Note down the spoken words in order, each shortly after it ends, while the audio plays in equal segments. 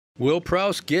Will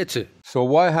Prowse gets it. So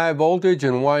why high voltage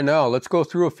and why now? Let's go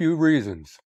through a few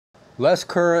reasons. Less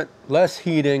current, less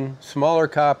heating, smaller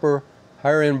copper,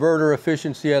 higher inverter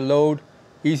efficiency at load,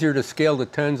 easier to scale to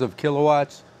tens of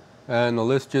kilowatts, and the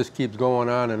list just keeps going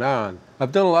on and on.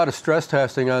 I've done a lot of stress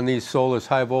testing on these Solis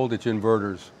high voltage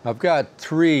inverters. I've got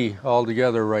 3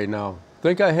 altogether right now. I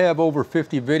think I have over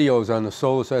 50 videos on the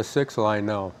Solis S6 line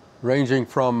now, ranging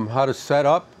from how to set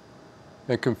up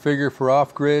and configure for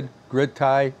off-grid, grid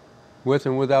tie, with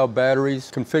and without batteries,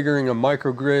 configuring a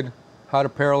microgrid, how to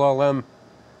parallel them,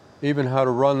 even how to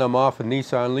run them off a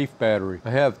Nissan Leaf battery. I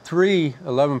have 3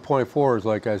 11.4s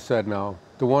like I said now.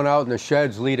 The one out in the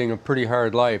shed's leading a pretty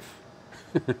hard life.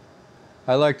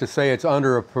 I like to say it's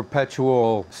under a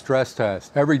perpetual stress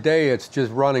test. Every day it's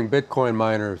just running Bitcoin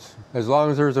miners. As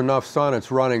long as there's enough sun,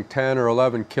 it's running 10 or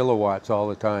 11 kilowatts all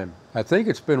the time. I think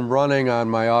it's been running on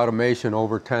my automation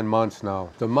over 10 months now.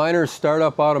 The miners start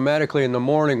up automatically in the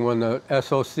morning when the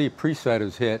SOC preset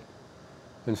is hit,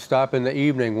 and stop in the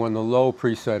evening when the low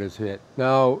preset is hit.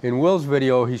 Now, in Will's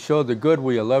video, he showed the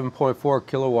GoodWe 11.4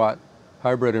 kilowatt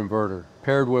hybrid inverter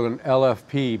paired with an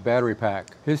LFP battery pack.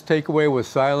 His takeaway was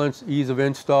silence, ease of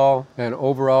install, and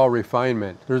overall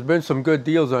refinement. There's been some good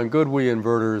deals on GoodWe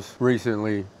inverters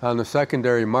recently on the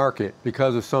secondary market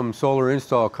because of some solar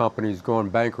install companies going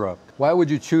bankrupt. Why would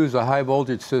you choose a high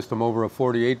voltage system over a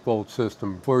 48 volt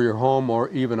system for your home or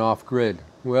even off grid?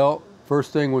 Well,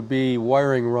 first thing would be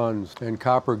wiring runs and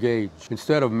copper gauge.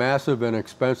 Instead of massive and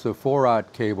expensive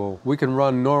 4-aught cable, we can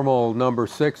run normal number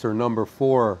 6 or number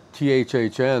 4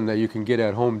 THHN that you can get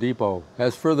at Home Depot.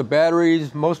 As for the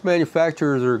batteries, most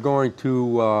manufacturers are going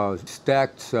to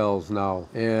stacked cells now.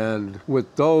 And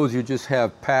with those, you just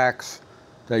have packs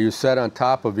that you set on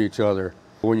top of each other.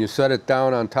 When you set it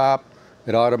down on top,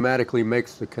 it automatically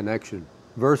makes the connection.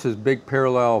 Versus big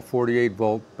parallel 48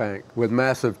 volt bank with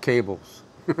massive cables.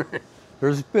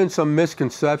 There's been some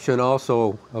misconception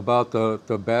also about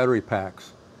the battery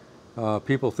packs.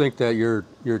 People think that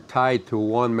you're tied to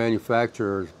one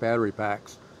manufacturer's battery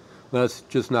packs. That's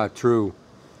just not true.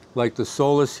 Like the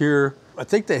Solis here, I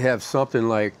think they have something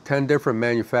like 10 different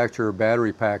manufacturer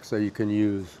battery packs that you can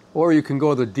use. Or you can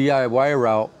go the DIY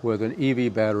route with an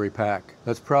EV battery pack.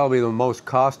 That's probably the most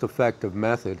cost-effective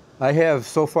method.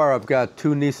 So far I've got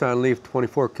 2 Nissan Leaf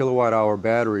 24 kilowatt hour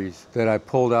batteries that I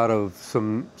pulled out of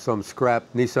some scrap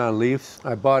Nissan Leafs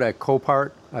I bought at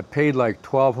Copart. I paid like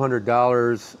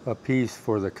 $1,200 a piece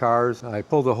for the cars. I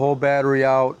pulled the whole battery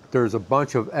out. There's a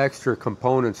bunch of extra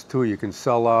components too. You can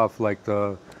sell off like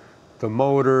the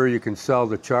motor, you can sell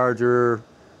the charger,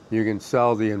 you can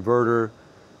sell the inverter,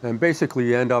 and basically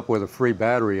you end up with a free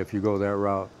battery if you go that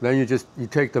route. Then you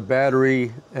take the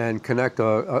battery and connect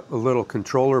a little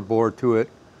controller board to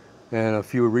it and a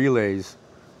few relays,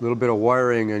 a little bit of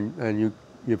wiring, and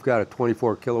you've got a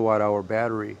 24 kilowatt hour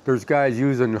battery. There's guys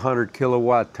using 100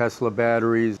 kilowatt Tesla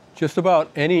batteries. Just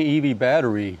about any EV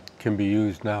battery can be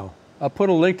used now. I'll put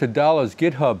a link to Dalla's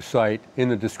GitHub site in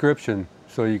the description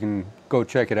so you can go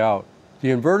check it out. The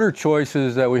inverter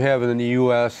choices that we have in the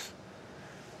US,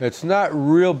 it's not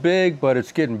real big, but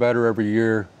it's getting better every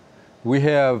year. We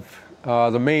have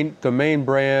the main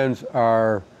brands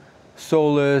are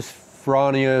Solis,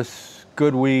 Fronius,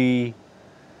 GoodWe,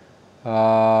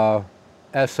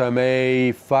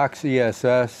 SMA, Fox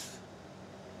ESS.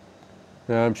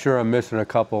 Now, I'm sure I'm missing a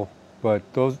couple, but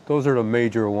those are the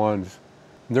major ones.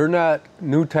 They're not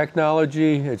new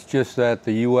technology, it's just that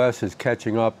the US is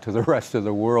catching up to the rest of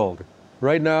the world.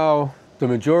 Right now, the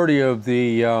majority of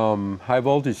the high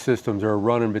voltage systems are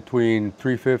running between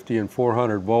 350 and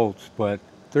 400 volts, but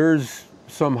there's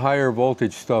some higher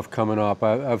voltage stuff coming up.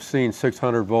 I've seen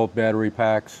 600 volt battery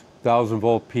packs, 1000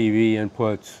 volt PV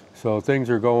inputs. So things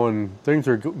are going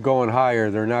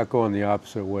higher, they're not going the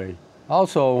opposite way.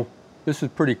 Also, this is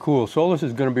pretty cool. Solis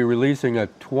is going to be releasing a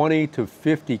 20 to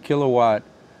 50 kilowatt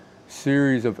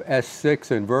series of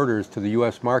S6 inverters to the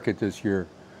US market this year.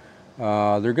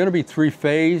 They're going to be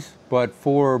 3-phase, but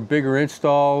for bigger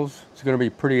installs, it's going to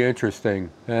be pretty interesting.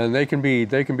 And they can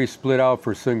be split out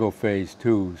for single phase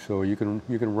too, so you can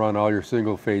run all your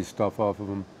single phase stuff off of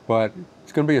them. But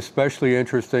it's going to be especially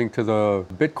interesting to the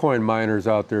Bitcoin miners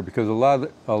out there because a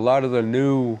lot of the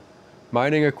new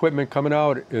mining equipment coming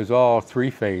out is all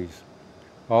 3-phase.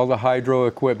 All the hydro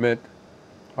equipment,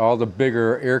 all the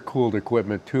bigger air-cooled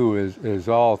equipment too is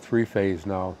all 3-phase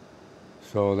now.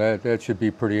 So that should be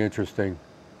pretty interesting.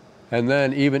 And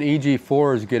then even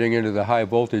EG4 is getting into the high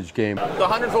voltage game. The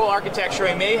 100-volt architecture,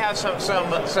 we may have some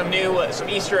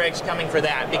Easter eggs coming for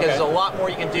that because there's a lot more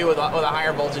you can do with a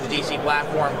higher voltage DC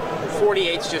platform.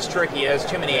 48's just tricky. It has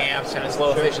too many amps and it's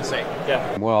low efficiency.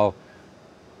 Yeah. Well,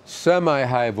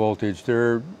 semi-high voltage,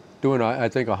 they're doing, I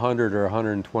think, 100 or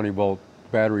 120 volt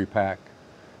battery pack.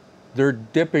 They're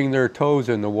dipping their toes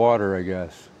in the water, I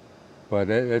guess. But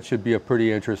it should be a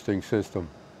pretty interesting system.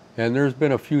 And there's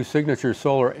been a few signature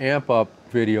solar amp up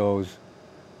videos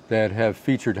that have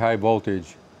featured high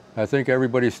voltage. I think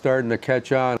everybody's starting to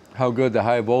catch on how good the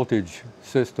high voltage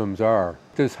systems are.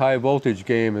 This high voltage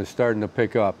game is starting to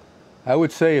pick up. I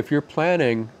would say if you're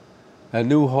planning a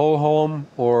new whole home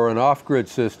or an off-grid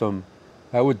system,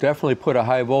 I would definitely put a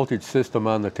high voltage system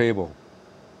on the table.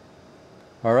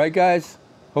 All right, guys,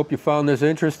 hope you found this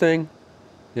interesting.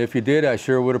 If you did, I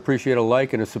sure would appreciate a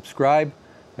like and a subscribe,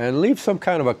 and leave some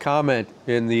kind of a comment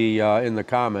in the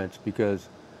comments, because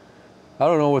I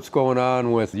don't know what's going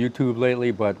on with YouTube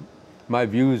lately, but my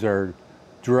views are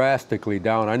drastically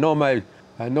down. I know my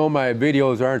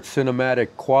videos aren't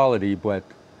cinematic quality, but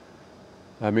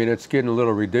I mean, it's getting a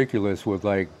little ridiculous with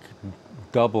like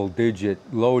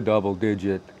low double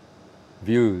digit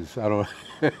views. I don't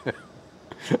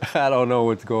I don't know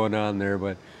what's going on there,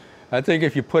 but I think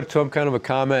if you put some kind of a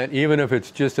comment, even if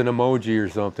it's just an emoji or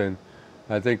something,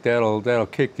 I think that'll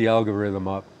kick the algorithm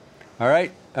up. All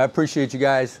right, I appreciate you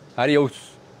guys.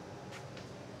 Adios.